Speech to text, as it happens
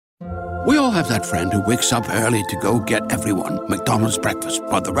We all have that friend who wakes up early to go get everyone McDonald's breakfast,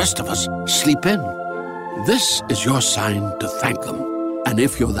 while the rest of us sleep in. This is your sign to thank them. And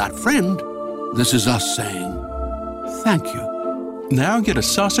if you're that friend, this is us saying thank you. Now get a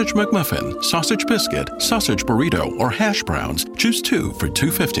sausage McMuffin, sausage biscuit, sausage burrito, or hash browns. Choose 2 for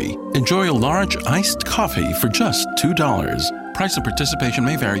 $2.50. Enjoy a large iced coffee for just $2. Price and participation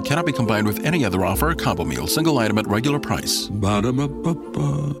may vary. Cannot be combined with any other offer or combo meal. Single item at regular price.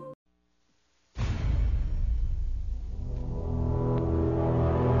 Ba-da-ba-ba-ba.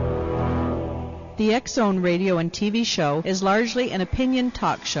 The X-Zone radio and TV show is largely an opinion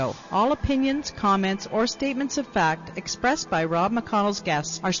talk show. All opinions, comments, or statements of fact expressed by Rob McConnell's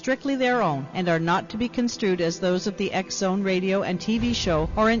guests are strictly their own and are not to be construed as those of the X-Zone radio and TV show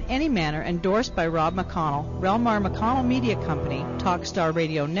or in any manner endorsed by Rob McConnell, Relmar McConnell Media Company, Talkstar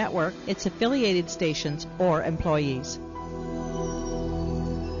Radio Network, its affiliated stations, or employees.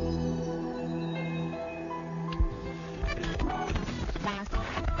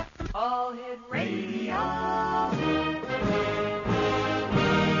 All Hit Radio.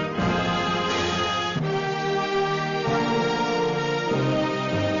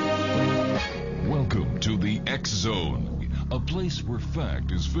 Welcome to the X Zone, a place where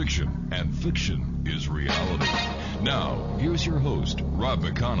fact is fiction and fiction is reality. Now, here's your host, Rob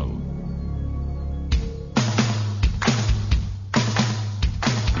McConnell.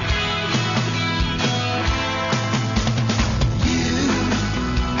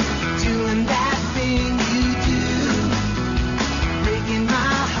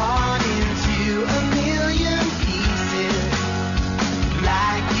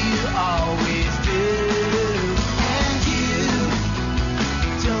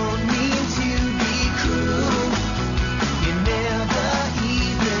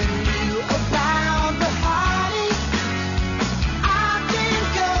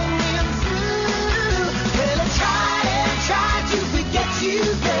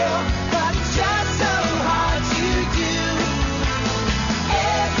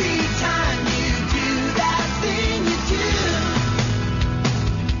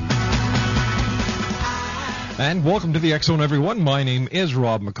 And welcome to the X Zone, everyone. My name is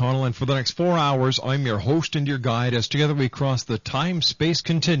Rob McConnell, and for the next 4 hours, I'm your host and your guide as together we cross the time-space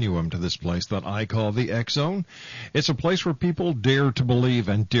continuum to this place that I call the X Zone. It's a place where people dare to believe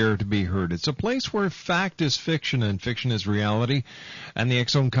and dare to be heard. It's a place where fact is fiction and fiction is reality. And the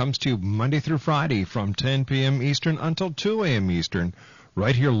X Zone comes to you Monday through Friday from 10 p.m. Eastern until 2 a.m. Eastern.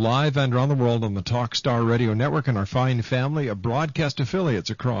 Right here live and around the world on the Talkstar Radio Network and our fine family of broadcast affiliates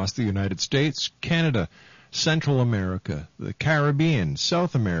across the United States, Canada, Central America, the Caribbean,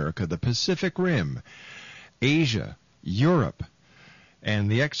 South America, the Pacific Rim, Asia, Europe.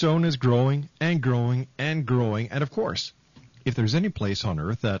 And the X Zone is growing and growing and growing. And of course, if there's any place on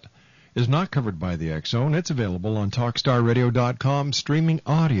Earth that is not covered by the X Zone, it's available on TalkStarRadio.com streaming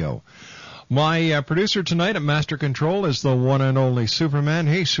audio. My producer tonight at Master Control is the one and only Superman.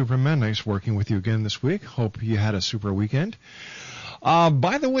 Hey, Superman, nice working with you again this week. Hope you had a super weekend.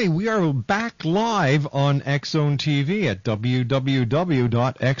 By the way, we are back live on X-Zone TV at www.xzonetv.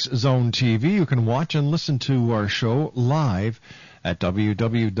 You can watch and listen to our show live at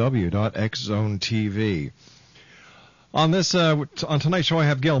www.xzonetv. On tonight's show, I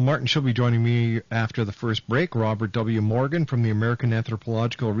have Gail Martin. She'll be joining me after the first break. Robert W. Morgan from the American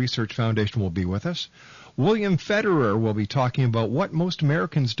Anthropological Research Foundation will be with us. William Federer will be talking about what most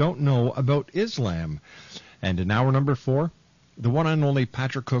Americans don't know about Islam. And in hour number 4, the one and only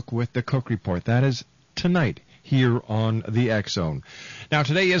Patrick Cook with the Cook Report. That is tonight here on the X Zone. Now,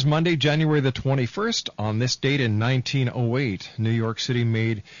 today is Monday, January the 21st. On this date in 1908, New York City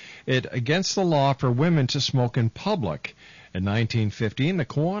made it against the law for women to smoke in public. In 1915, the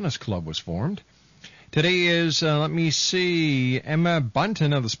Kiwanis Club was formed. Today is, Emma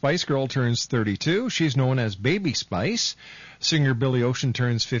Bunton of the Spice Girl turns 32. She's known as Baby Spice. Singer Billy Ocean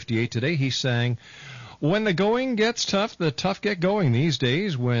turns 58 today. He sang, "When the going gets tough, the tough get going." These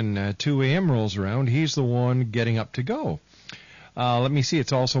days, when 2 a.m. rolls around, he's the one getting up to go.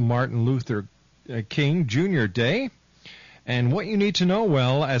 It's also Martin Luther King Jr. Day. And what you need to know,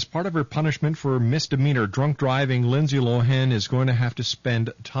 well, as part of her punishment for misdemeanor drunk driving, Lindsay Lohan is going to have to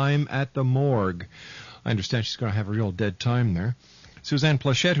spend time at the morgue. I understand she's going to have a real dead time there. Suzanne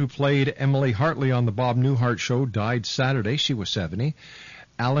Plachette, who played Emily Hartley on the Bob Newhart Show, died Saturday. She was 70.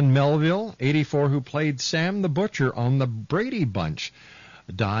 Alan Melville, 84, who played Sam the Butcher on the Brady Bunch,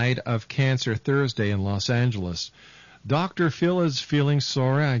 died of cancer Thursday in Los Angeles. Dr. Phil is feeling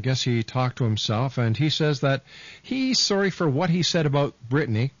sorry. I guess he talked to himself, and he says that he's sorry for what he said about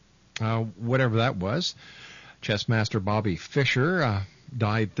Britney, whatever that was. Chess master Bobby Fischer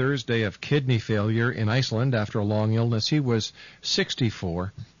died Thursday of kidney failure in Iceland after a long illness. He was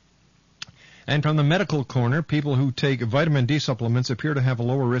 64. And from the medical corner, people who take vitamin D supplements appear to have a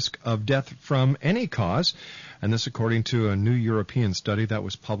lower risk of death from any cause. And this according to a new European study that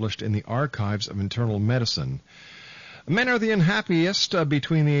was published in the Archives of Internal Medicine. Men are the unhappiest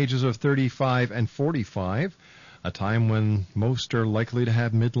between the ages of 35 and 45, a time when most are likely to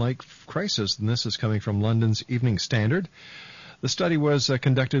have midlife crisis. And this is coming from London's Evening Standard. The study was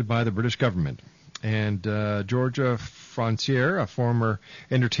conducted by the British government. And Georgia Frontier, a former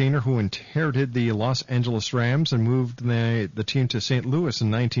entertainer who inherited the Los Angeles Rams and moved the team to St. Louis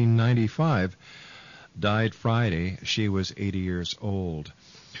in 1995, died Friday. She was 80 years old.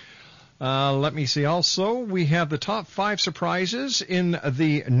 Let me see. Also, we have the top 5 surprises in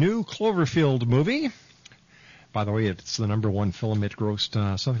the new Cloverfield movie. By the way, it's the number 1 film. It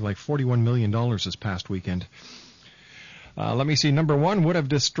grossed something like $41 million this past weekend. Let me see. Number 1 would have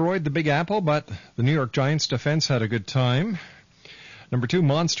destroyed the Big Apple, but the New York Giants defense had a good time. Number 2,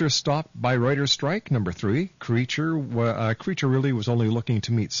 Monster stopped by writer's strike. Number 3, Creature really was only looking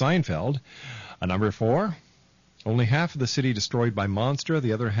to meet Seinfeld. Number 4, only half of the city destroyed by Monster,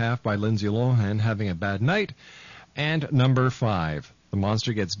 the other half by Lindsay Lohan having a bad night. And number 5, the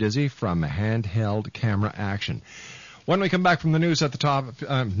Monster gets dizzy from handheld camera action. When we come back from the news at the top...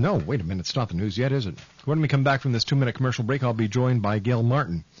 no, wait a minute, it's not the news yet, is it? When we come back from this 2-minute commercial break, I'll be joined by Gail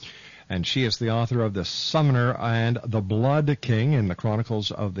Martin. And she is the author of The Summoner and The Blood King in the Chronicles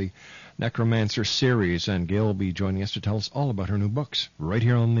of the Necromancer series. And Gail will be joining us to tell us all about her new books right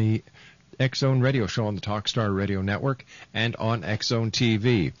here on the X-Zone Radio Show on the Talkstar Radio Network and on X-Zone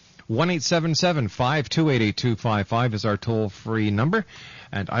TV. 1-877-528-8255 is our toll-free number.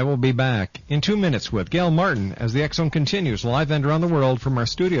 And I will be back in 2 minutes with Gail Martin as the X-Zone continues live and around the world from our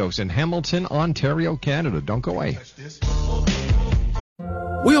studios in Hamilton, Ontario, Canada. Don't go away.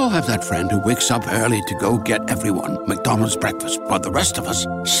 We all have that friend who wakes up early to go get everyone McDonald's breakfast, while the rest of us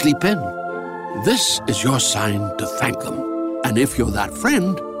sleep in. This is your sign to thank them. And if you're that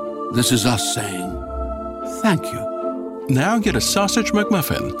friend, this is us saying thank you. Now get a sausage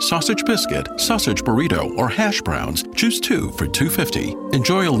McMuffin, sausage biscuit, sausage burrito, or hash browns. Choose 2 for $2.50.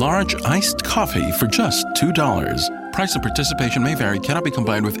 Enjoy a large iced coffee for just $2. Price and participation may vary. Cannot be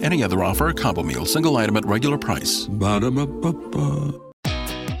combined with any other offer or combo meal. Single item at regular price. Ba-da-ba-ba-ba.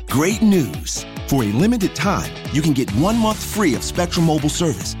 Great news. For a limited time, you can get 1 month free of Spectrum Mobile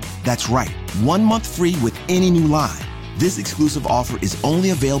service. That's right, 1 month free with any new line. This exclusive offer is only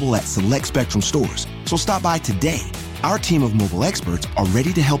available at select Spectrum stores. So stop by today. Our team of mobile experts are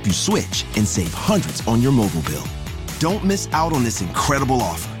ready to help you switch and save hundreds on your mobile bill. Don't miss out on this incredible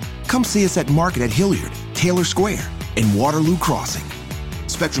offer. Come see us at Market at Hilliard, Taylor Square, and Waterloo Crossing.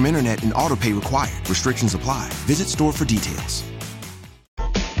 Spectrum Internet and autopay required. Restrictions apply. Visit store for details.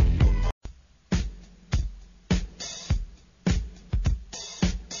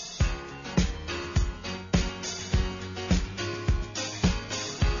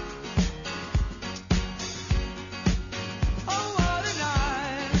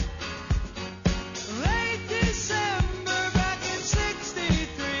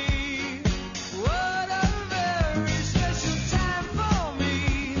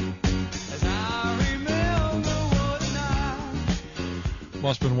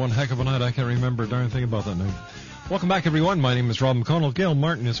 Must have been one heck of a night. I can't remember a darn thing about that night. Welcome back, everyone. My name is Rob McConnell. Gail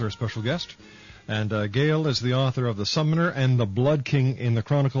Martin is our special guest. And Gail is the author of The Summoner and The Blood King in the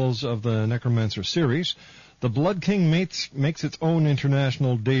Chronicles of the Necromancer series. The Blood King makes its own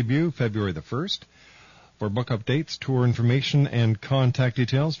international debut February the 1st. For book updates, tour information, and contact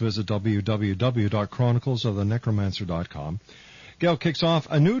details, visit www.chroniclesofthenecromancer.com. Gail kicks off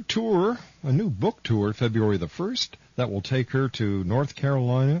a new book tour, February the 1st, that will take her to North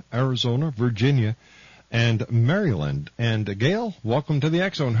Carolina, Arizona, Virginia, and Maryland. And Gail, welcome to the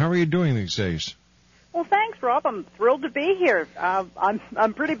X-Zone. How are you doing these days? Well, thanks, Rob. I'm thrilled to be here.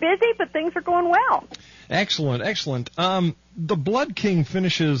 I'm pretty busy, but things are going well. Excellent, excellent. The Blood King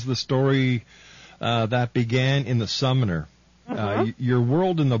finishes the story that began in The Summoner. Your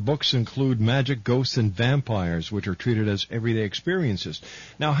world in the books include magic, ghosts, and vampires, which are treated as everyday experiences.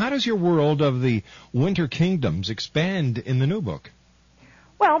 Now, how does your world of the Winter Kingdoms expand in the new book?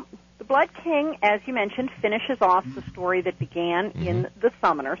 Well, the Blood King, as you mentioned, finishes off the story that began in The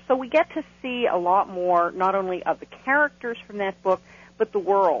Summoner. So we get to see a lot more, not only of the characters from that book, but the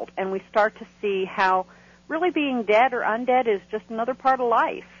world. And we start to see how really being dead or undead is just another part of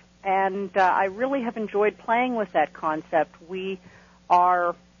life. And I really have enjoyed playing with that concept. We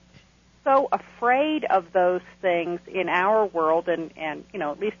are so afraid of those things in our world, and you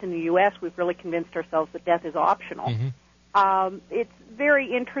know, at least in the U.S., we've really convinced ourselves that death is optional. it's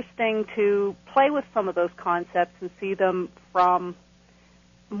very interesting to play with some of those concepts and see them from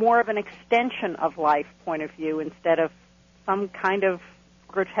more of an extension of life point of view instead of some kind of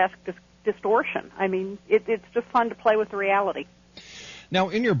grotesque distortion. I mean, it's just fun to play with the reality. Now,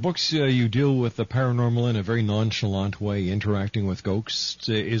 in your books, you deal with the paranormal in a very nonchalant way. Interacting with ghosts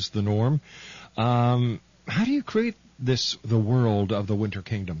is the norm. How do you create the world of the Winter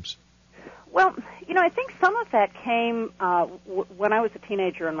Kingdoms? Well, I think some of that came when I was a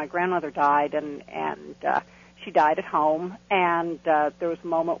teenager and my grandmother died, and she died at home, and there was a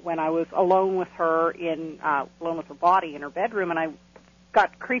moment when I was alone with her alone with her body in her bedroom, and I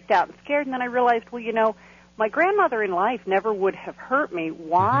got creeped out and scared, and then I realized, well, my grandmother in life never would have hurt me.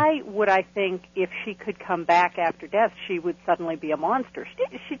 Why would I think if she could come back after death, she would suddenly be a monster?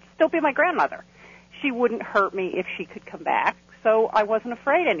 She'd still be my grandmother. She wouldn't hurt me if she could come back, so I wasn't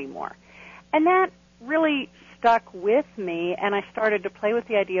afraid anymore. And that really stuck with me, and I started to play with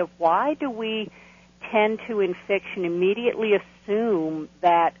the idea of why do we tend to, in fiction, immediately assume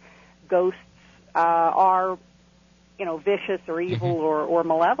that ghosts are vicious or evil or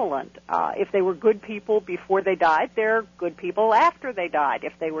malevolent. If they were good people before they died, they're good people after they died.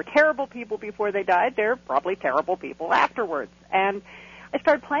 If they were terrible people before they died, they're probably terrible people afterwards. And I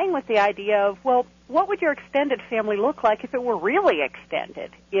started playing with the idea of, well, what would your extended family look like if it were really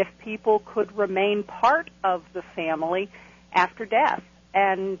extended, if people could remain part of the family after death?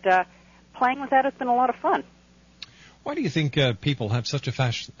 And playing with that has been a lot of fun. Why do you think people have such a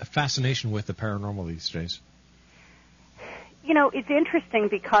fascination with the paranormal these days? It's interesting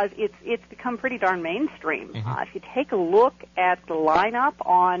because it's become pretty darn mainstream. If you take a look at the lineup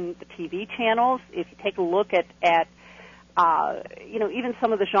on the TV channels, if you take a look at even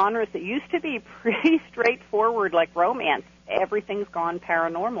some of the genres that used to be pretty straightforward, like romance, everything's gone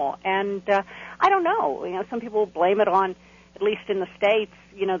paranormal. And I don't know. Some people blame it on, at least in the States,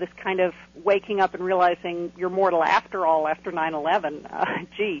 this kind of waking up and realizing you're mortal after all, after 9/11.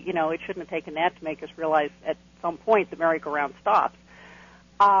 It shouldn't have taken that to make us realize at some point the merry-go-round stops.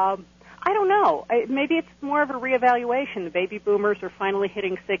 I don't know. Maybe it's more of a reevaluation. The baby boomers are finally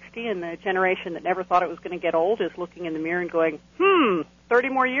hitting 60, and the generation that never thought it was going to get old is looking in the mirror and going, 30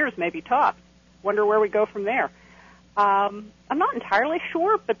 more years, maybe tops. Wonder where we go from there. I'm not entirely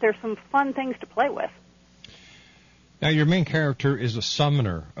sure, but there's some fun things to play with. Now, your main character is a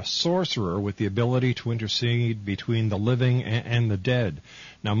summoner, a sorcerer with the ability to intercede between the living and the dead.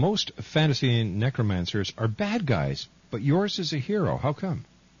 Now, most fantasy necromancers are bad guys, but yours is a hero. How come?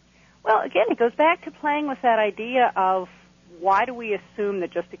 Well, again, it goes back to playing with that idea of why do we assume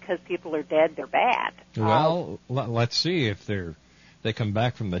that just because people are dead, they're bad? Well, let's see. If they come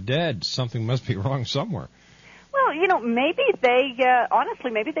back from the dead, something must be wrong somewhere. Well, maybe they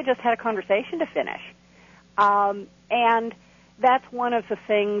just had a conversation to finish. And that's one of the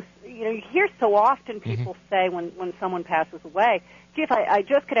things, you hear so often people say when someone passes away, gee, if I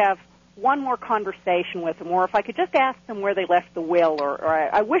just could have one more conversation with them, or if I could just ask them where they left the will, or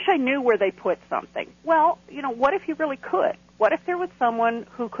I wish I knew where they put something. Well, what if you really could? What if there was someone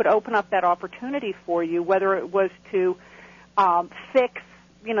who could open up that opportunity for you, whether it was to fix,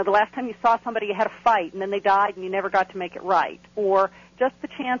 the last time you saw somebody, you had a fight, and then they died, and you never got to make it right, or just the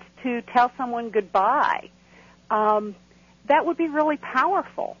chance to tell someone goodbye. That would be really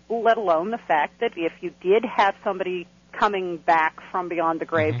powerful, let alone the fact that if you did have somebody coming back from beyond the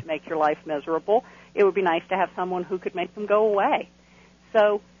grave to make your life miserable, it would be nice to have someone who could make them go away.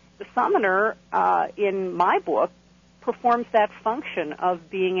 So the summoner, in my book, performs that function of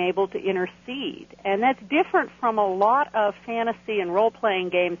being able to intercede. And that's different from a lot of fantasy and role-playing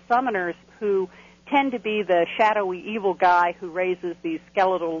game summoners who tend to be the shadowy evil guy who raises these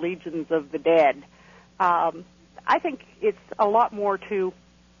skeletal legions of the dead. I think it's a lot more to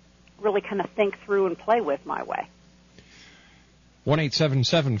really kind of think through and play with my way.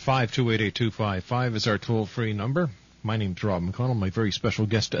 1-877-528-8255 is our toll-free number. My name's Rob McConnell. My very special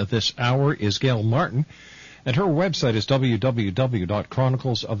guest at this hour is Gail Martin, and her website is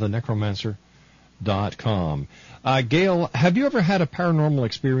www.chroniclesofthenecromancer.com. Gail, have you ever had a paranormal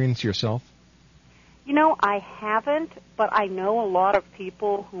experience yourself? I haven't, but I know a lot of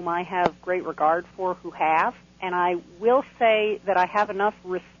people whom I have great regard for who have, and I will say that I have enough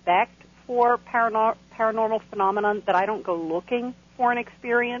respect for paranormal phenomenon that I don't go looking for an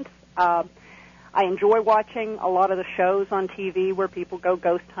experience. I enjoy watching a lot of the shows on TV where people go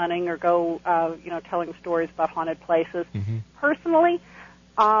ghost hunting or go, telling stories about haunted places. Personally,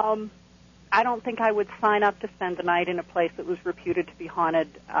 I don't think I would sign up to spend the night in a place that was reputed to be haunted.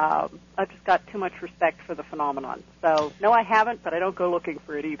 I've just got too much respect for the phenomenon. So, no, I haven't, but I don't go looking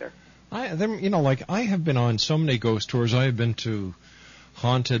for it either. I have been on so many ghost tours. I have been to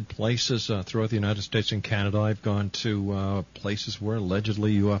haunted places throughout the United States and Canada. I've gone to places where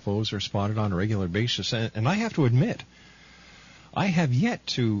allegedly UFOs are spotted on a regular basis. And I have to admit, I have yet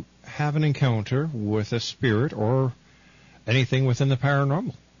to have an encounter with a spirit or anything within the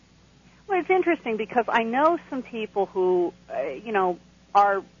paranormal. Well, it's interesting because I know some people who,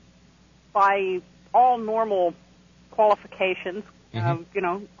 are by all normal qualifications,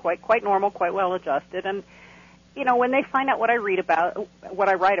 quite normal, quite well adjusted, and when they find out what I write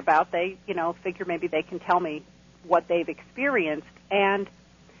about, they figure maybe they can tell me what they've experienced, and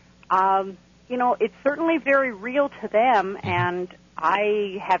it's certainly very real to them, and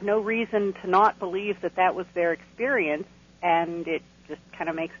I have no reason to not believe that that was their experience, and it just kind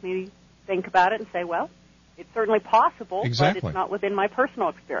of makes me think about it and say, well, it's certainly possible, exactly. But it's not within my personal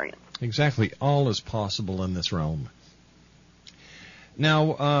experience. Exactly. All is possible in this realm.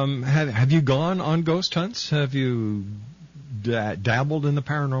 Now, have you gone on ghost hunts? Have you dabbled in the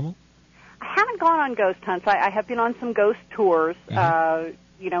paranormal? I haven't gone on ghost hunts. I have been on some ghost tours,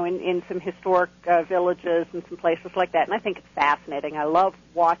 in some historic villages and some places like that, and I think it's fascinating. I love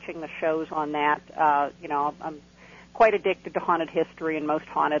watching the shows on that. I'm quite addicted to haunted history and Most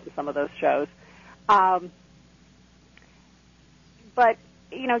Haunted and some of those shows. But,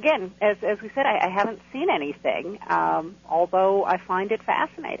 again, as we said, I haven't seen anything, although I find it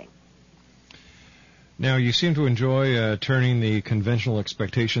fascinating. Now, you seem to enjoy turning the conventional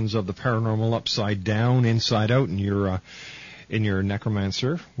expectations of the paranormal upside down, inside out in your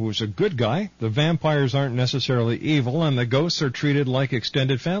Necromancer, who's a good guy. The vampires aren't necessarily evil, and the ghosts are treated like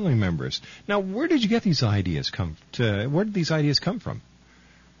extended family members. Now, where did you get these ideas where did these ideas come from?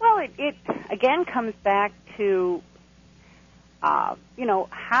 Well, it again comes back to,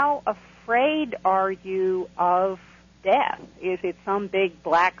 how afraid are you of death? Is it some big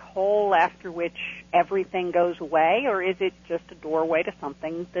black hole after which everything goes away, or is it just a doorway to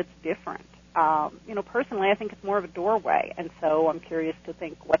something that's different? Personally, I think it's more of a doorway, and so I'm curious to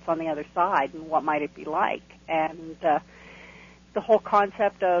think what's on the other side and what might it be like. And the whole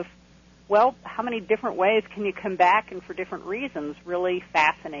concept of, well, how many different ways can you come back and for different reasons really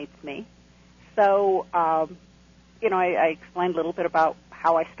fascinates me. So, I explained a little bit about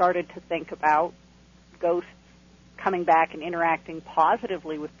how I started to think about ghosts coming back and interacting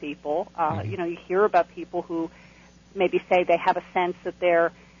positively with people. You hear about people who maybe say they have a sense that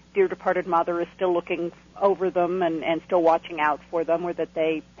their dear departed mother is still looking over them and still watching out for them, or that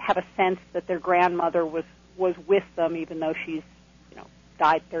they have a sense that their grandmother was with them even though she's,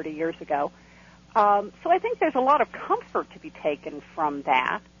 died 30 years ago. So I think there's a lot of comfort to be taken from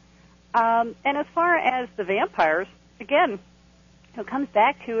that. And as far as the vampires, again, it comes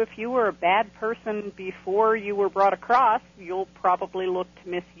back to if you were a bad person before you were brought across, you'll probably look to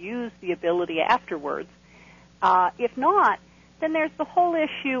misuse the ability afterwards. If not, then there's the whole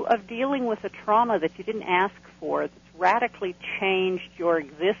issue of dealing with a trauma that you didn't ask for, that's radically changed your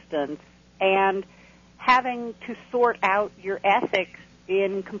existence, and having to sort out your ethics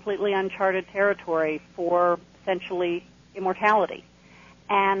in completely uncharted territory for essentially immortality.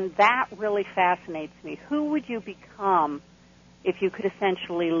 And that really fascinates me. Who would you become if you could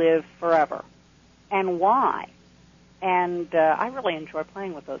essentially live forever? And why? And I really enjoy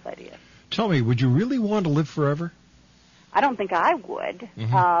playing with those ideas. Tell me, would you really want to live forever? I don't think I would.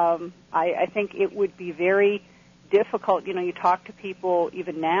 Mm-hmm. I think it would be very difficult. You talk to people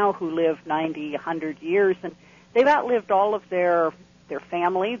even now who live 90, 100 years, and they've outlived all of their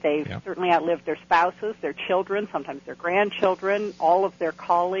family. They've certainly outlived their spouses, their children, sometimes their grandchildren, all of their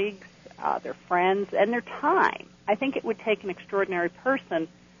colleagues, their friends, and their time. I think it would take an extraordinary person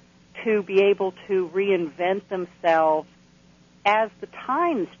to be able to reinvent themselves as the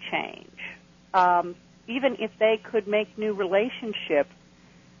times change. Even if they could make new relationships,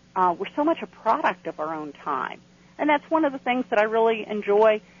 we're so much a product of our own time. And that's one of the things that I really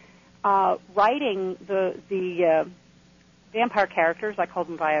enjoy writing the vampire characters, I call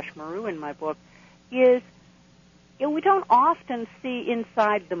them Vayash Maru in my book, is we don't often see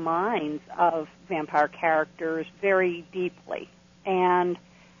inside the minds of vampire characters very deeply. And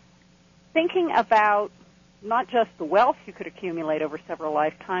thinking about not just the wealth you could accumulate over several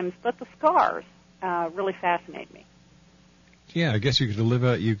lifetimes, but the scars really fascinate me. Yeah, I guess you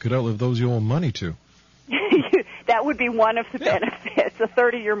could outlive those you owe money to. That would be one of the benefits. A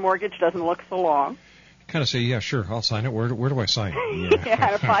 30-year mortgage doesn't look so long. Kind of say, yeah, sure, I'll sign it. Where do I sign it?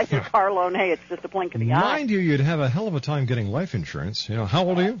 Yeah, a 5-year car loan, hey, it's just a blink of the eye. Mind you, you'd have a hell of a time getting life insurance. How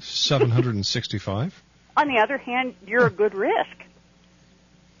old are you? 765? On the other hand, you're a good risk.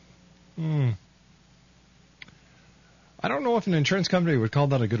 I don't know if an insurance company would call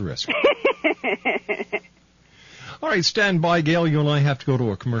that a good risk. All right, stand by, Gail. You and I have to go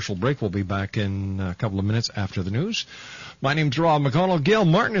to a commercial break. We'll be back in a couple of minutes after the news. My name's Rob McConnell. Gail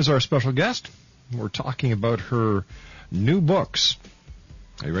Martin is our special guest. We're talking about her new books.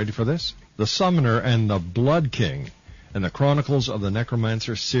 Are you ready for this? The Summoner and the Blood King and the Chronicles of the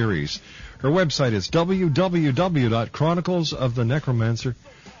Necromancer series. Her website is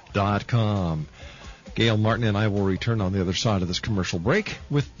www.chroniclesofthenecromancer.com. Gail Martin and I will return on the other side of this commercial break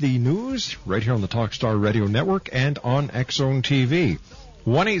with the news right here on the Talkstar Radio Network and on X-Zone TV.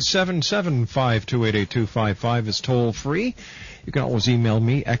 1-877-528-8255 is toll free. You can always email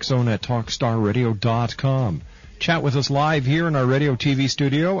me, xzone@talkstarradio.com. Chat with us live here in our radio TV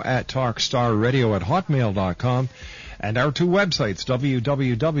studio at talkstarradio@hotmail.com. And our two websites,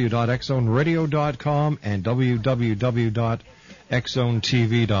 www.xzoneradio.com and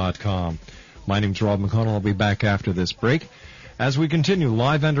www.xzonetv.com. My name's Rob McConnell. I'll be back after this break as we continue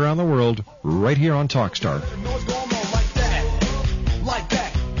live and around the world right here on Talkstar.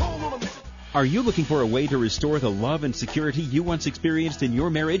 Are you looking for a way to restore the love and security you once experienced in your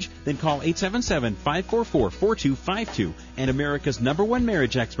marriage? Then call 877-544-4252 and America's #1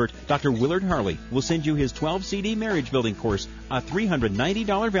 marriage expert, Dr. Willard Harley, will send you his 12-CD marriage building course, a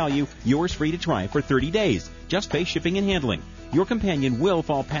 $390 value, yours free to try for 30 days. Just pay shipping and handling. Your companion will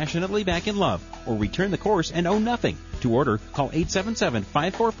fall passionately back in love or return the course and owe nothing. To order, call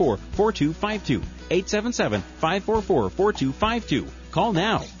 877-544-4252. 877-544-4252. Call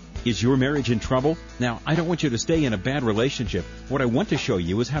now. Is your marriage in trouble? Now, I don't want you to stay in a bad relationship. What I want to show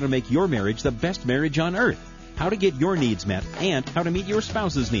you is how to make your marriage the best marriage on earth. How to get your needs met and how to meet your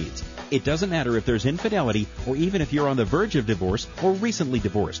spouse's needs. It doesn't matter if there's infidelity or even if you're on the verge of divorce or recently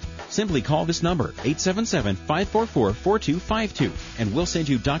divorced. Simply call this number, 877-544-4252, and we'll send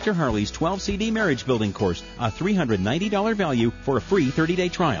you Dr. Harley's 12-CD marriage building course, a $390 value for a free 30-day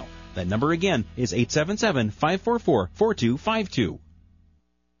trial. That number again is 877-544-4252.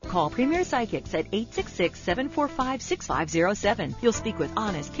 Call Premier Psychics at 866-745-6507. You'll speak with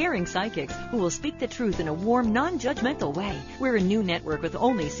honest, caring psychics who will speak the truth in a warm, non-judgmental way. We're a new network with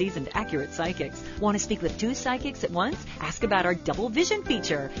only seasoned, accurate psychics. Want to speak with 2 psychics at once? Ask about our double vision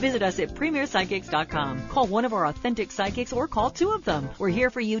feature. Visit us at premierpsychics.com. Call one of our authentic psychics or call 2 of them. We're here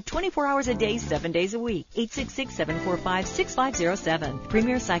for you 24 hours a day, 7 days a week. 866-745-6507.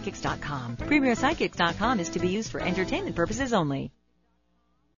 premierpsychics.com. Premierpsychics.com is to be used for entertainment purposes only.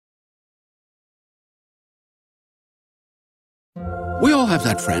 We all have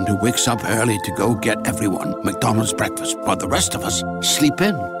that friend who wakes up early to go get everyone McDonald's breakfast, while the rest of us sleep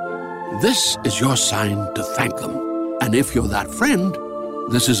in. This is your sign to thank them. And if you're that friend,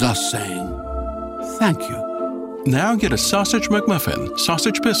 this is us saying thank you. Now get a sausage McMuffin,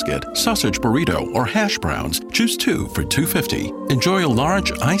 sausage biscuit, sausage burrito, or hash browns. Choose 2 for $2.50. Enjoy a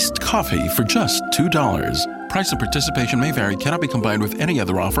large iced coffee for just $2. Price and participation may vary. Cannot be combined with any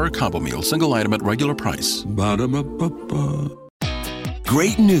other offer or combo meal. Single item at regular price. Ba-da-ba-ba-ba.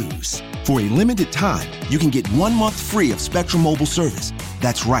 Great news! For a limited time, you can get 1 month free of Spectrum Mobile service.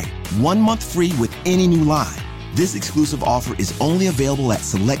 That's right, 1 month free with any new line. This exclusive offer is only available at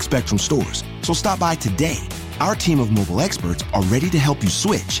select Spectrum stores, so stop by today. Our team of mobile experts are ready to help you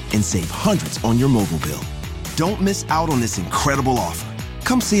switch and save hundreds on your mobile bill. Don't miss out on this incredible offer.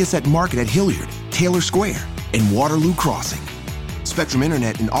 Come see us at Market at Hilliard, Taylor Square, and Waterloo Crossing. Spectrum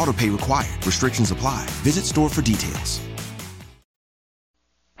Internet and autopay required. Restrictions apply. Visit store for details.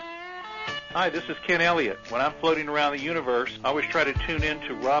 Hi, this is Ken Elliott. When I'm floating around the universe, I always try to tune in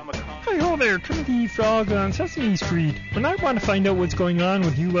to Rob McConnell. Hi, ho there, Trinity Frog on Sesame Street. When I want to find out what's going on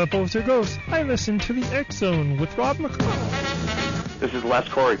with UFOs or ghosts, I listen to the X-Zone with Rob McConnell. This is Les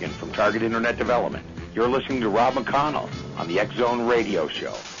Corrigan from Target Internet Development. You're listening to Rob McConnell on the X-Zone Radio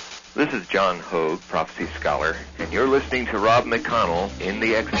Show. This is John Hogue, prophecy scholar, and you're listening to Rob McConnell in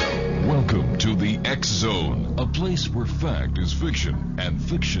the X-Zone. Welcome to the X-Zone, a place where fact is fiction and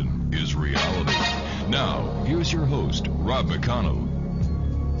fiction is reality. Now, here's your host, Rob McConnell.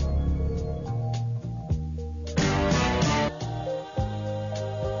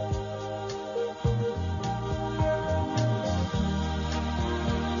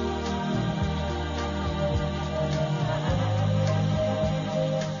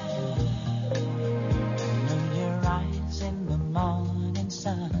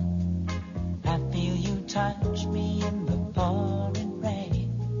 Touch me in the pouring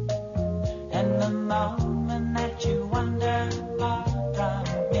rain, and the moment that you wander far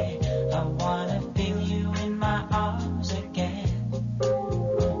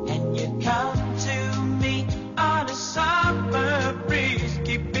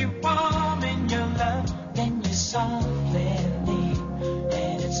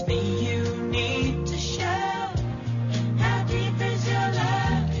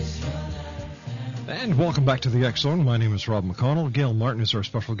And welcome back to the X Zone. My name is Rob McConnell. Gail Martin is our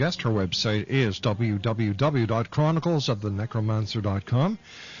special guest. Her website is www.chroniclesofthenecromancer.com.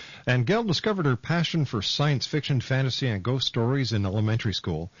 And Gail discovered her passion for science fiction, fantasy, and ghost stories in elementary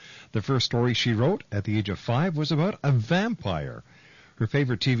school. The first story she wrote at the age of 5 was about a vampire. Her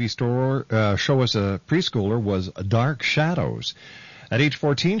favorite TV show as a preschooler was Dark Shadows. At age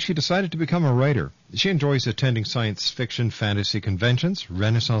 14, she decided to become a writer. She enjoys attending science fiction fantasy conventions,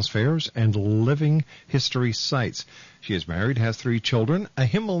 Renaissance fairs, and living history sites. She is married, has 3 children, a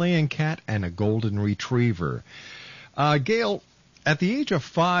Himalayan cat, and a golden retriever. Gail, at the age of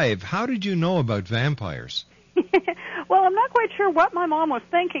 5, how did you know about vampires? Well, I'm not quite sure what my mom was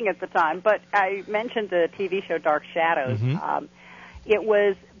thinking at the time, but I mentioned the TV show Dark Shadows. Mm-hmm. It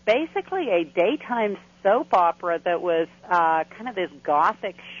was basically a daytime soap opera that was kind of this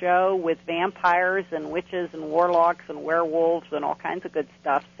gothic show with vampires and witches and warlocks and werewolves and all kinds of good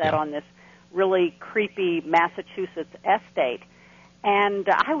stuff set on this really creepy Massachusetts estate. And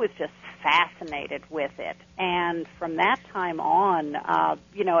I was just fascinated with it. And from that time on,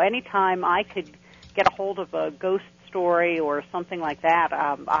 anytime I could get a hold of a ghost story or something like that,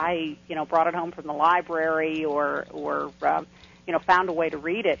 I brought it home from the library or found a way to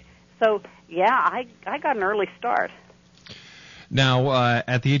read it. So, yeah, I got an early start. Now,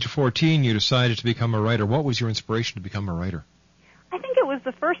 at the age of 14, you decided to become a writer. What was your inspiration to become a writer? I think it was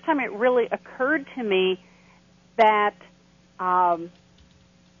the first time it really occurred to me that,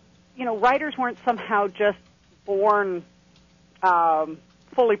 writers weren't somehow just born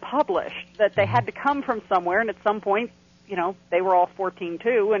fully published, that they had to come from somewhere, and at some point, they were all 14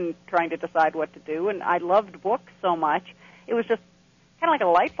 too and trying to decide what to do, and I loved books so much. It was just kind of like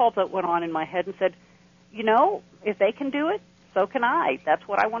a light bulb that went on in my head and said, if they can do it, so can I. That's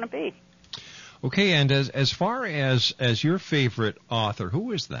what I want to be. Okay, and as far as your favorite author,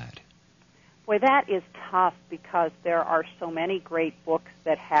 who is that? Boy, that is tough because there are so many great books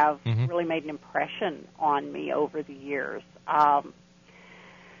that have really made an impression on me over the years. I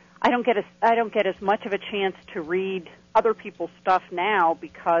don't get as much of a chance to read other people's stuff now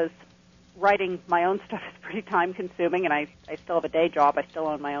because writing my own stuff is pretty time-consuming, and I still have a day job. I still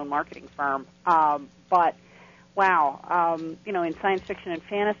own my own marketing firm. But, wow, in science fiction and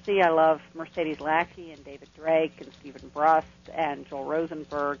fantasy, I love Mercedes Lackey and David Drake and Stephen Brust and Joel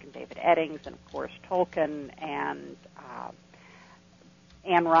Rosenberg and David Eddings and, of course, Tolkien and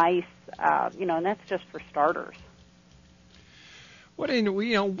Anne Rice, and that's just for starters. What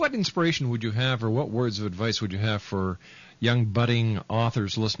inspiration would you have, or what words of advice would you have for young budding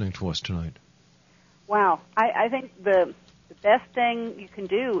authors listening to us tonight? Wow. I think the best thing you can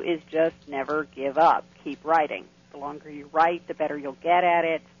do is just never give up. Keep writing. The longer you write, the better you'll get at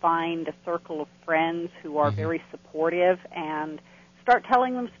it. Find a circle of friends who are very supportive and start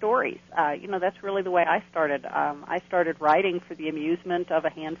telling them stories. That's really the way I started. I started writing for the amusement of a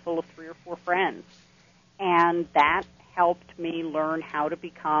handful of 3 or 4 friends. And that helped me learn how to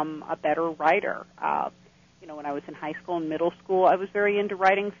become a better writer. When I was in high school and middle school, I was very into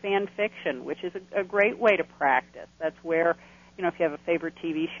writing fan fiction, which is a great way to practice. That's where, if you have a favorite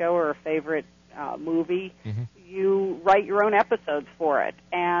TV show or a favorite movie, you write your own episodes for it.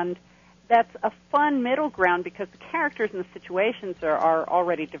 And that's a fun middle ground because the characters and the situations are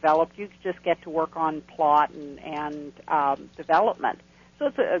already developed. You just get to work on plot and development. So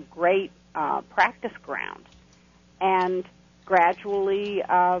it's a great practice ground. And gradually,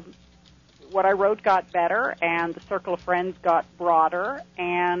 what I wrote got better, and the circle of friends got broader,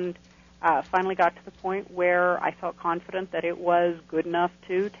 and finally got to the point where I felt confident that it was good enough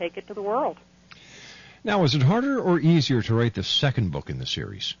to take it to the world. Now, is it harder or easier to write the second book in the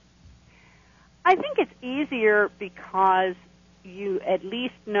series? I think it's easier because you at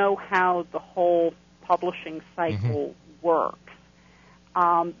least know how the whole publishing cycle works.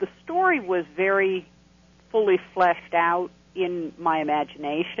 The story was very fully fleshed out in my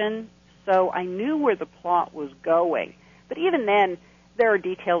imagination, so I knew where the plot was going. But even then, there are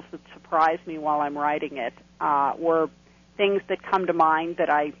details that surprise me while I'm writing it, or things that come to mind that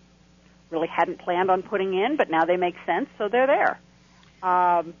I really hadn't planned on putting in, but now they make sense, so they're there.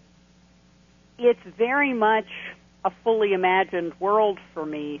 It's very much a fully imagined world for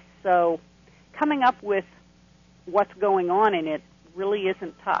me, so coming up with what's going on in it really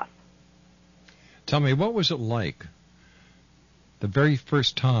isn't tough. Tell me, what was it like the very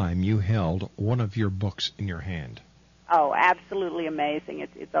first time you held one of your books in your hand? Oh, absolutely amazing.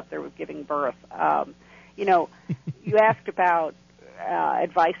 It's up there with giving birth. You asked about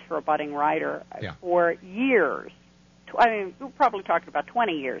advice for a budding writer. Yeah. For years, we're probably talking about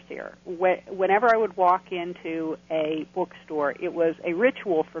 20 years here, whenever I would walk into a bookstore, it was a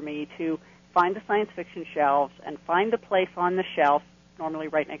ritual for me to find the science fiction shelves and find the place on the shelf, normally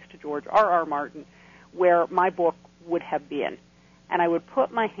right next to George R.R. Martin, where my book would have been. And I would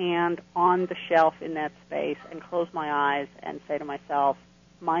put my hand on the shelf in that space and close my eyes and say to myself,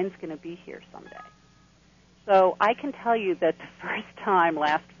 mine's going to be here someday. So I can tell you that the first time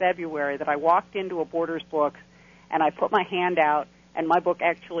last February that I walked into a Borders Books and I put my hand out and my book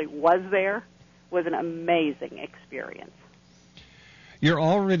actually was there was an amazing experience. You're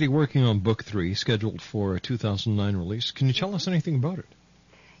already working on Book 3, scheduled for a 2009 release. Can you tell us anything about it?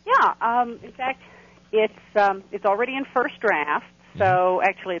 Yeah, in fact, it's already in first draft, so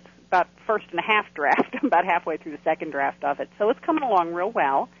actually it's about first and a half draft. I'm about halfway through the second draft of it, so it's coming along real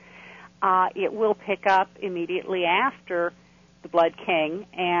well. It will pick up immediately after The Blood King,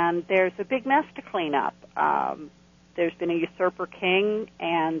 and there's a big mess to clean up. There's been a usurper king,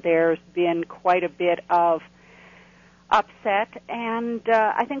 and there's been quite a bit of upset, and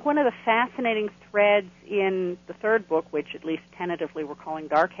I think one of the fascinating threads in the third book, which at least tentatively we're calling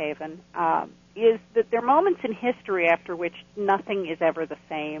Darkhaven, is that there are moments in history after which nothing is ever the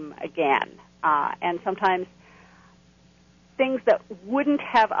same again, and sometimes things that wouldn't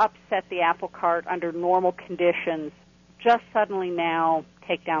have upset the apple cart under normal conditions just suddenly now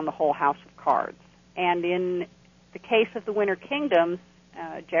take down the whole house of cards. And in the case of the Winter Kingdoms,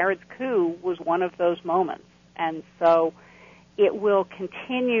 Jared's coup was one of those moments. And so it will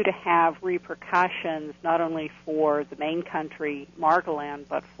continue to have repercussions not only for the main country, Margoland,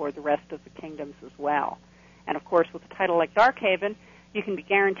 but for the rest of the kingdoms as well. And, of course, with a title like Darkhaven, you can be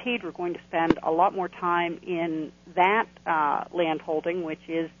guaranteed we're going to spend a lot more time in that landholding, which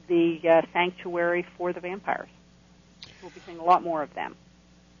is the sanctuary for the vampires. We'll be seeing a lot more of them.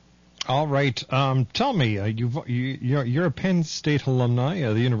 All right. Tell me, you're a Penn State alumni,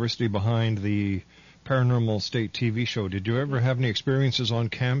 the university behind the Paranormal State TV show. Did you ever have any experiences on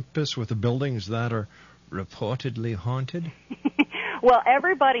campus with the buildings that are reportedly haunted? Well,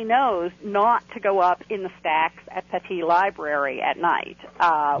 everybody knows not to go up in the stacks at Petit Library at night.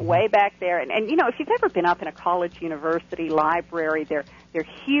 Way back there, and you know, if you've ever been up in a college university library, they're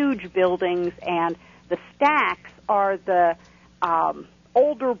huge buildings, and the stacks are the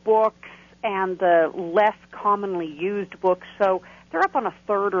older books and the less commonly used books, so they're up on a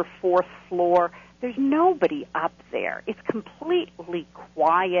third or fourth floor. There's nobody up there. It's completely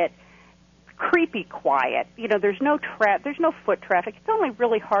quiet, creepy quiet. You know, there's no foot traffic. It's only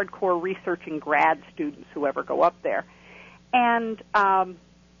really hardcore researching grad students who ever go up there. And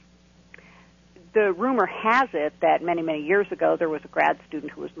the rumor has it that many, many years ago there was a grad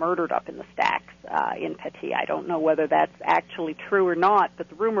student who was murdered up in the stacks in Petit. I don't know whether that's actually true or not, but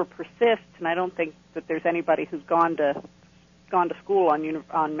the rumor persists, and I don't think that there's anybody who's gone to school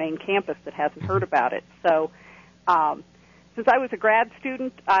on main campus that hasn't heard about it. So since I was a grad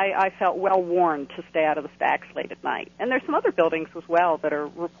student, I felt well warned to stay out of the stacks late at night. And there's some other buildings as well that are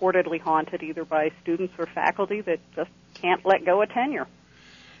reportedly haunted either by students or faculty that just can't let go of tenure.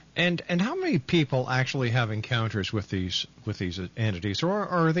 And how many people actually have encounters with these entities, or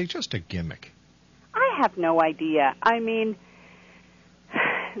are they just a gimmick? I have no idea. I mean,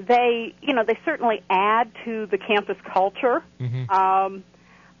 they certainly add to the campus culture. Mm-hmm.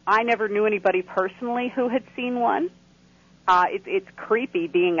 I never knew anybody personally who had seen one. It's creepy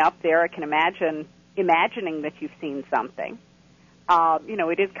being up there. I can imagining that you've seen something.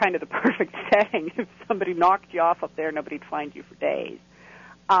 It is kind of the perfect setting. If somebody knocked you off up there, nobody'd find you for days.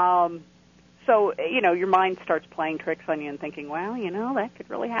 So, your mind starts playing tricks on you and thinking, well, that could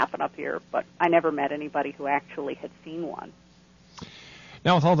really happen up here. But I never met anybody who actually had seen one.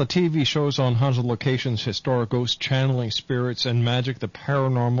 Now, with all the TV shows on haunted locations, historic ghosts, channeling spirits, and magic, the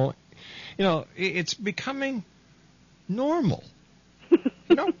paranormal, it's becoming normal.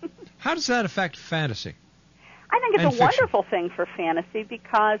 How does that affect fantasy? I think it's a wonderful thing for fantasy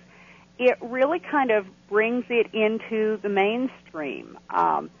because it really kind of brings it into the mainstream.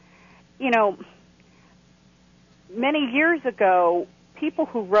 Many years ago, people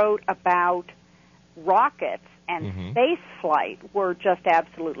who wrote about rockets and space flight were just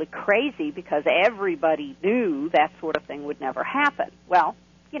absolutely crazy because everybody knew that sort of thing would never happen. Well,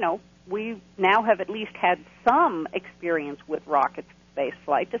 we now have at least had some experience with rockets and space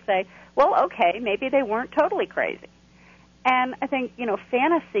flight to say, well, okay, maybe they weren't totally crazy. And I think,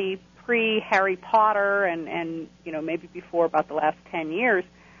 fantasy pre-Harry Potter and maybe before about the last 10 years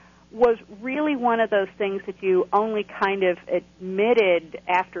was really one of those things that you only kind of admitted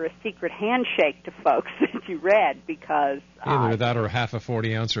after a secret handshake to folks that you read because... Either that or half a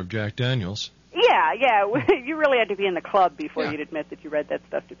 40-ouncer of Jack Daniels. Yeah. You really had to be in the club before you'd admit that you read that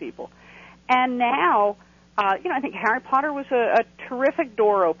stuff to people. And now I think Harry Potter was a terrific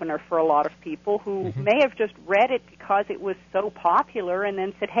door opener for a lot of people who may have just read it because it was so popular and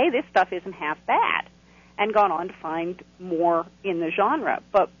then said, hey, this stuff isn't half bad, and gone on to find more in the genre.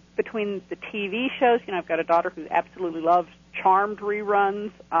 But between the TV shows, I've got a daughter who absolutely loves Charmed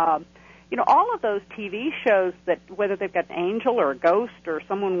reruns. All of those TV shows that, whether they've got an angel or a ghost or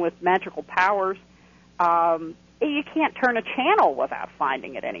someone with magical powers, you can't turn a channel without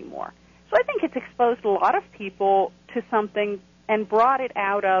finding it anymore. So I think it's exposed a lot of people to something and brought it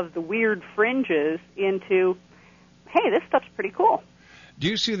out of the weird fringes into, hey, this stuff's pretty cool. Do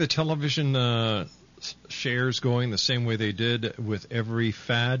you see the television shares going the same way they did with every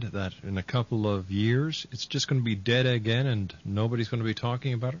fad, that in a couple of years it's just going to be dead again and nobody's going to be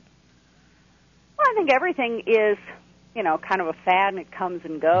talking about it? Well, I think everything is, kind of a fad and it comes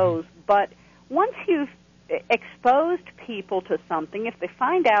and goes. But once you've exposed people to something, if they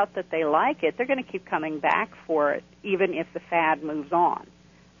find out that they like it, they're going to keep coming back for it, even if the fad moves on.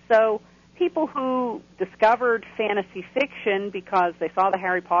 So people who discovered fantasy fiction because they saw the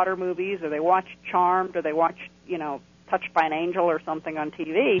Harry Potter movies, or they watched Charmed, or they watched, Touched by an Angel or something on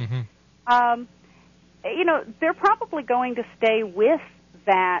TV, they're probably going to stay with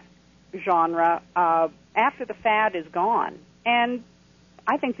that genre after the fad is gone. And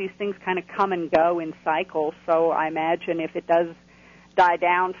I think these things kind of come and go in cycles, so I imagine if it does die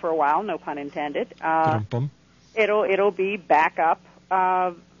down for a while, no pun intended, it'll be back up.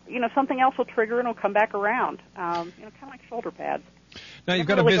 Something else will trigger and it'll come back around. Kind of like shoulder pads. Now you've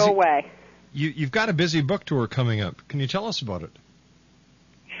got really a busy go away. You've got a busy book tour coming up. Can you tell us about it?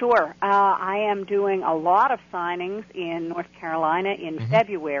 Sure. I am doing a lot of signings in North Carolina in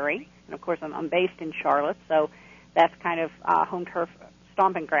February, and of course I'm based in Charlotte, so that's kind of home turf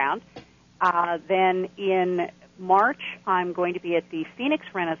stomping ground. Then in March, I'm going to be at the Phoenix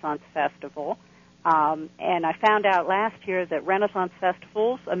Renaissance Festival, and I found out last year that Renaissance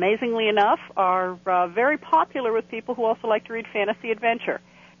festivals, amazingly enough, are very popular with people who also like to read fantasy adventure.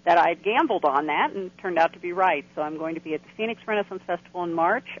 That I gambled on that and turned out to be right. So I'm going to be at the Phoenix Renaissance Festival in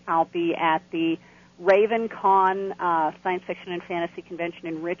March. I'll be at the RavenCon Science Fiction and Fantasy Convention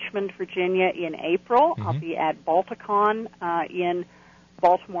in Richmond, Virginia in April. I'll be at Balticon in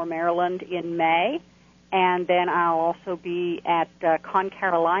Baltimore, Maryland in May. And then I'll also be at Con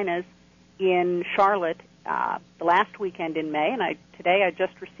Carolinas in Charlotte the last weekend in May. And today I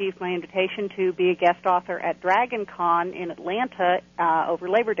just received my invitation to be a guest author at DragonCon in Atlanta over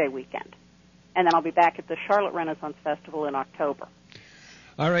Labor Day weekend. And then I'll be back at the Charlotte Renaissance Festival in October.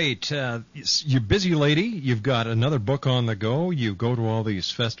 All right. You're a busy lady. You've got another book on the go. You go to all these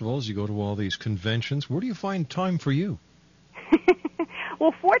festivals. You go to all these conventions. Where do you find time for you?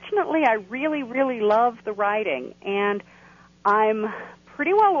 Well, fortunately, I really, really love the writing, and I'm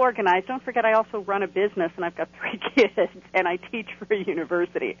pretty well organized. Don't forget, I also run a business, and I've got 3 kids, and I teach for a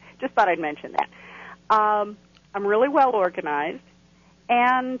university. Just thought I'd mention that. I'm really well organized,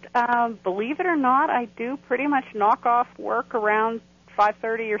 and believe it or not, I do pretty much knock off work around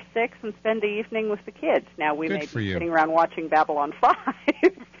 5:30 or 6 and spend the evening with the kids. Now, we may be sitting around watching Babylon 5.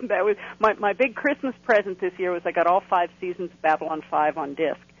 That was my big Christmas present this year was I got all 5 seasons of Babylon 5 on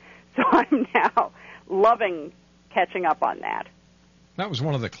disc. So I'm now loving catching up on that. That was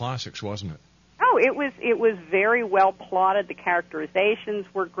one of the classics, wasn't it? Oh, it was very well plotted. The characterizations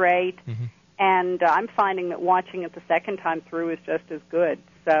were great, and I'm finding that watching it the second time through is just as good.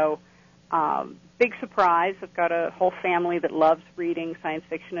 So, big surprise. I've got a whole family that loves reading science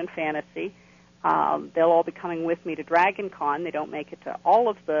fiction and fantasy. They'll all be coming with me to DragonCon. They don't make it to all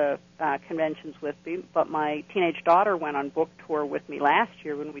of the conventions with me, but my teenage daughter went on book tour with me last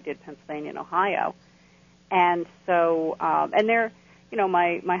year when we did Pennsylvania and Ohio. And so, and they're,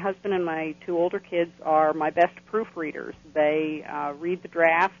 my husband and my 2 older kids are my best proofreaders. They read the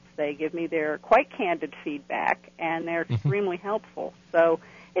drafts. They give me their quite candid feedback, and they're extremely helpful. So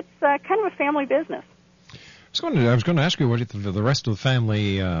it's kind of a family business. I was going to ask you what the rest of the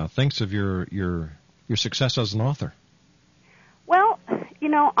family thinks of your success as an author. Well,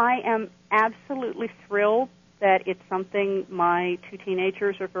 I am absolutely thrilled that it's something my 2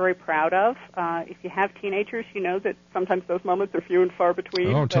 teenagers are very proud of. If you have teenagers, you know that sometimes those moments are few and far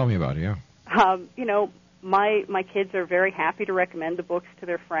between. Oh, tell me about it, yeah. My kids are very happy to recommend the books to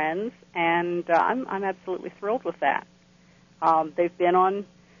their friends, and I'm absolutely thrilled with that.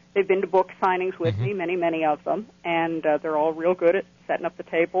 They've been to book signings with me, many of them, and they're all real good at setting up the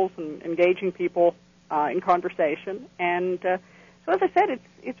tables and engaging people in conversation. And so, as I said,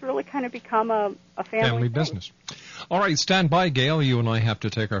 it's really kind of become a family business. All right, stand by, Gail. You and I have to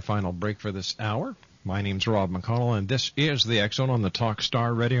take our final break for this hour. My name's Rob McConnell, and this is the X Zone on the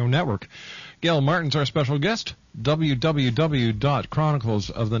Talkstar Radio Network. Gail Martin's our special guest.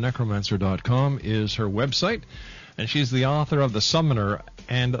 www.chroniclesofthenecromancer.com is her website, and she's the author of The Summoner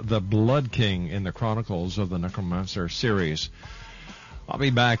and The Blood King in the Chronicles of the Necromancer series. I'll be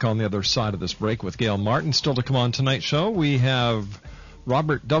back on the other side of this break with Gail Martin. Still to come on tonight's show, we have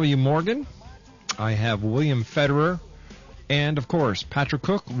Robert W. Morgan, I have William Federer, and, of course, Patrick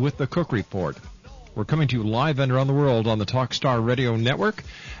Cook with the Cook Report. We're coming to you live and around the world on the Talkstar Radio Network,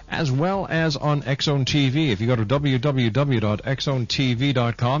 as well as on X Zone TV. If you go to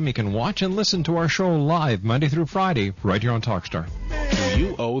www.xzonetv.com, you can watch and listen to our show live Monday through Friday right here on Talkstar. Do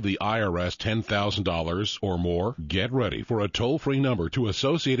you owe the IRS $10,000 or more? Get ready for a toll-free number to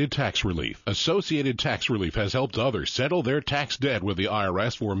Associated Tax Relief. Associated Tax Relief has helped others settle their tax debt with the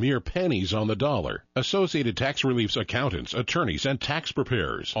IRS for mere pennies on the dollar. Associated Tax Relief's accountants, attorneys, and tax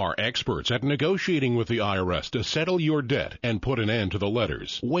preparers are experts at negotiating with the IRS to settle your debt and put an end to the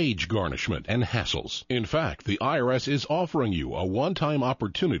letters, wage garnishment, and hassles. In fact, the IRS is offering you a one-time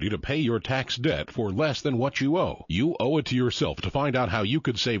opportunity to pay your tax debt for less than what you owe. You owe it to yourself to find out how you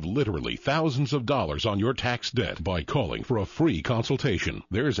could save literally thousands of dollars on your tax debt by calling for a free consultation.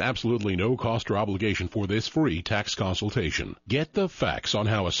 There's absolutely no cost or obligation for this free tax consultation. Get the facts on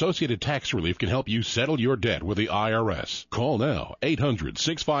how Associated Tax Relief can help you settle your debt with the IRS. Call now,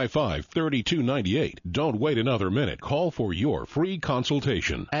 800-655-3298. Don't wait another minute. Call for your free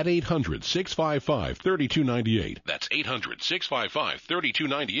consultation at 800-655-3298. That's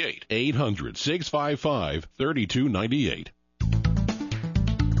 800-655-3298. 800-655-3298.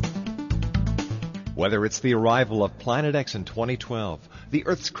 Whether it's the arrival of Planet X in 2012, the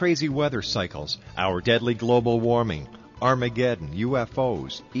Earth's crazy weather cycles, our deadly global warming, Armageddon,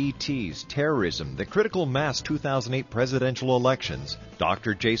 UFOs, ETs, terrorism, the critical mass 2008 presidential elections,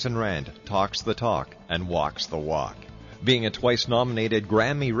 Dr. Jason Rand talks the talk and walks the walk. Being a twice-nominated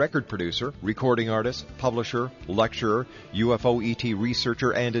Grammy record producer, recording artist, publisher, lecturer, UFO ET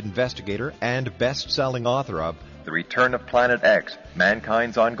researcher and investigator, and best-selling author of The Return of Planet X,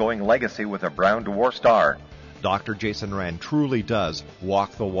 Mankind's Ongoing Legacy with a Brown Dwarf Star, Dr. Jason Rand truly does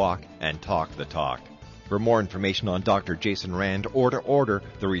walk the walk and talk the talk. For more information on Dr. Jason Rand or to order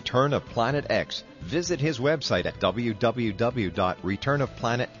The Return of Planet X, visit his website at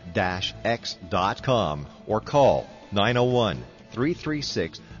www.returnofplanet-x.com or call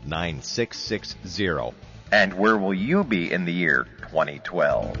 901-336-9660. And where will you be in the year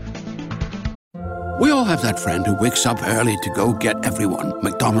 2012? We all have that friend who wakes up early to go get everyone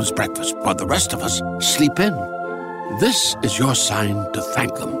McDonald's breakfast, while the rest of us sleep in. This is your sign to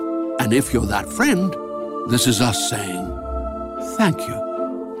thank them. And if you're that friend, this is us saying thank you.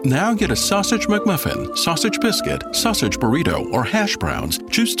 Now get a sausage McMuffin, sausage biscuit, sausage burrito, or hash browns.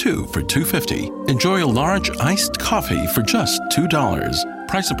 Choose 2 for $2.50. Enjoy a large iced coffee for just $2.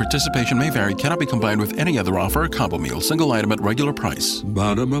 Price and participation may vary. Cannot be combined with any other offer or combo meal. Single item at regular price.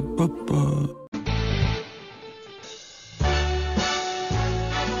 Ba-da-ba-ba-ba.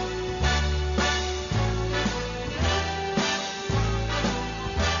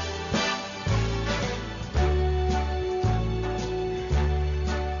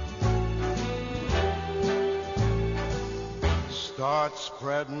 Start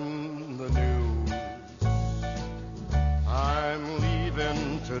spreading the news. I'm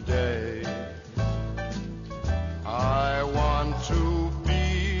leaving today. I want to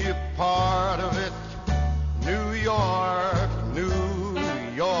be a part of it. New York, New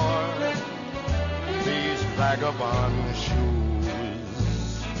York. These vagabond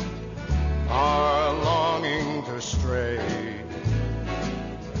shoes are longing to stray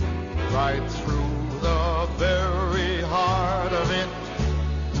right through the very heart of it.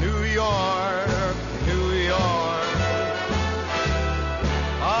 New York, New York.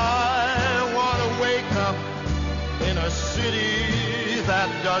 I want to wake up in a city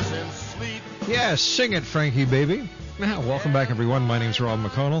that doesn't sleep. Yeah, sing it, Frankie, baby. Welcome back, everyone. My name's Rob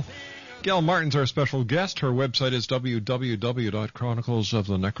McConnell. Gail Martin's our special guest. Her website is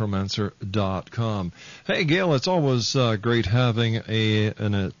www.chroniclesofthenecromancer.com. Hey, Gail, it's always great having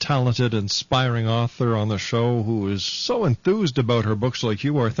a talented, inspiring author on the show who is so enthused about her books like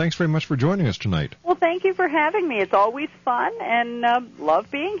you are. Thanks very much for joining us tonight. Well, thank you for having me. It's always fun, and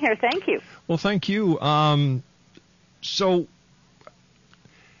love being here. Thank you. Well, thank you. So,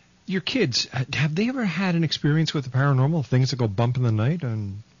 your kids, have they ever had an experience with the paranormal, things that go bump in the night?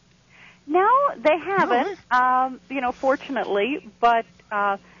 And no, they haven't, fortunately, but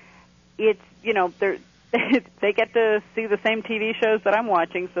it's, they get to see the same TV shows that I'm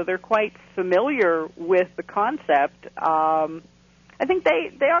watching, so they're quite familiar with the concept. And I think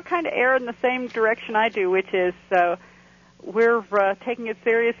they all kind of err in the same direction I do, which is we're taking it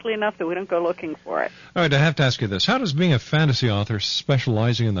seriously enough that we don't go looking for it. All right, I have to ask you this. How does being a fantasy author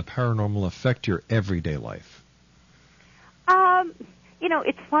specializing in the paranormal affect your everyday life?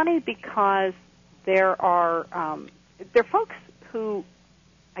 It's funny because there are folks who,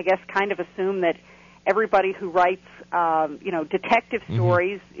 I guess, kind of assume that everybody who writes, detective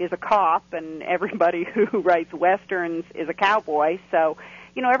stories is a cop, and everybody who writes westerns is a cowboy. So,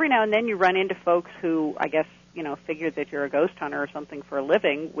 every now and then you run into folks who, I guess, figure that you're a ghost hunter or something for a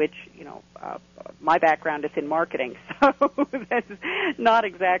living, which, my background is in marketing, so that's not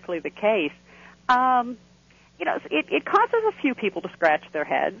exactly the case. It causes a few people to scratch their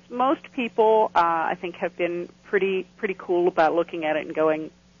heads. Most people, I think, have been pretty cool about looking at it and going,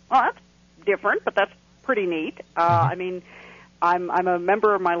 "Oh, that's different, but that's pretty neat." I mean, I'm a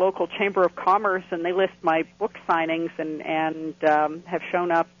member of my local Chamber of Commerce, and they list my book signings and have shown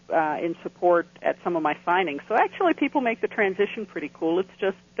up in support at some of my signings. So actually, people make the transition pretty cool. It's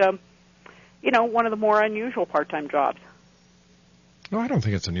just, one of the more unusual part-time jobs. No, I don't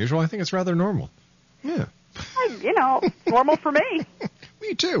think it's unusual. I think it's rather normal. Yeah. Normal for me.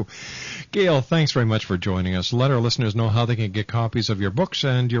 Me too. Gail, thanks very much for joining us. Let our listeners know how they can get copies of your books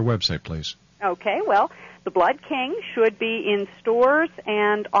and your website, please. Okay, well, The Blood King should be in stores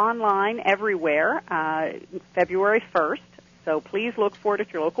and online everywhere February 1st. So please look for it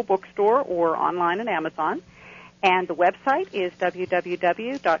at your local bookstore or online at Amazon. And the website is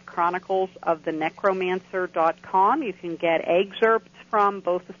www.chroniclesofthenecromancer.com. You can get excerpts from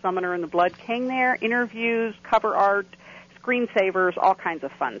both The Summoner and The Blood King there, interviews, cover art, screensavers, all kinds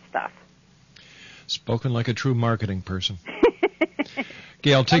of fun stuff. Spoken like a true marketing person.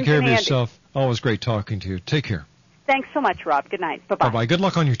 Gail, take care of yourself. Always great talking to you. Take care. Thanks so much, Rob. Good night. Bye-bye. Bye-bye. Good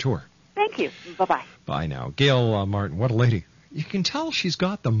luck on your tour. Thank you. Bye-bye. Bye now. Gail Martin, what a lady. You can tell she's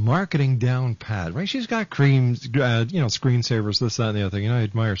got the marketing down pat, right? She's got screensavers, this, that, and the other thing. I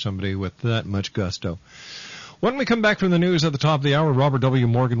admire somebody with that much gusto. When we come back from the news at the top of the hour, Robert W.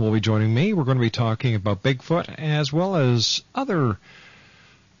 Morgan will be joining me. We're going to be talking about Bigfoot as well as other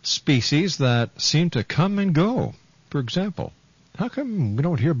species that seem to come and go. For example, how come we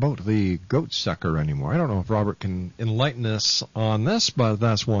don't hear about the goat sucker anymore? I don't know if Robert can enlighten us on this, but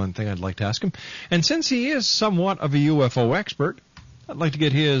that's one thing I'd like to ask him. And since he is somewhat of a UFO expert, I'd like to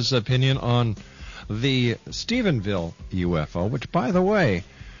get his opinion on the Stephenville UFO, which, by the way,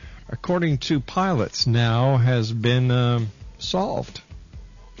 according to pilots now has been solved.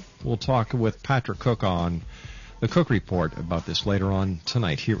 We'll talk with Patrick Cook on the Cook Report about this later on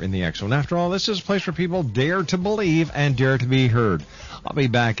tonight here in the X Zone. After all, this is a place where people dare to believe and dare to be heard. I'll be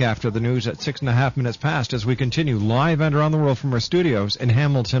back after the news at 6.5 minutes past as we continue live and around the world from our studios in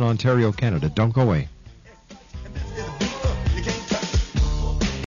Hamilton, Ontario, Canada. Don't go away.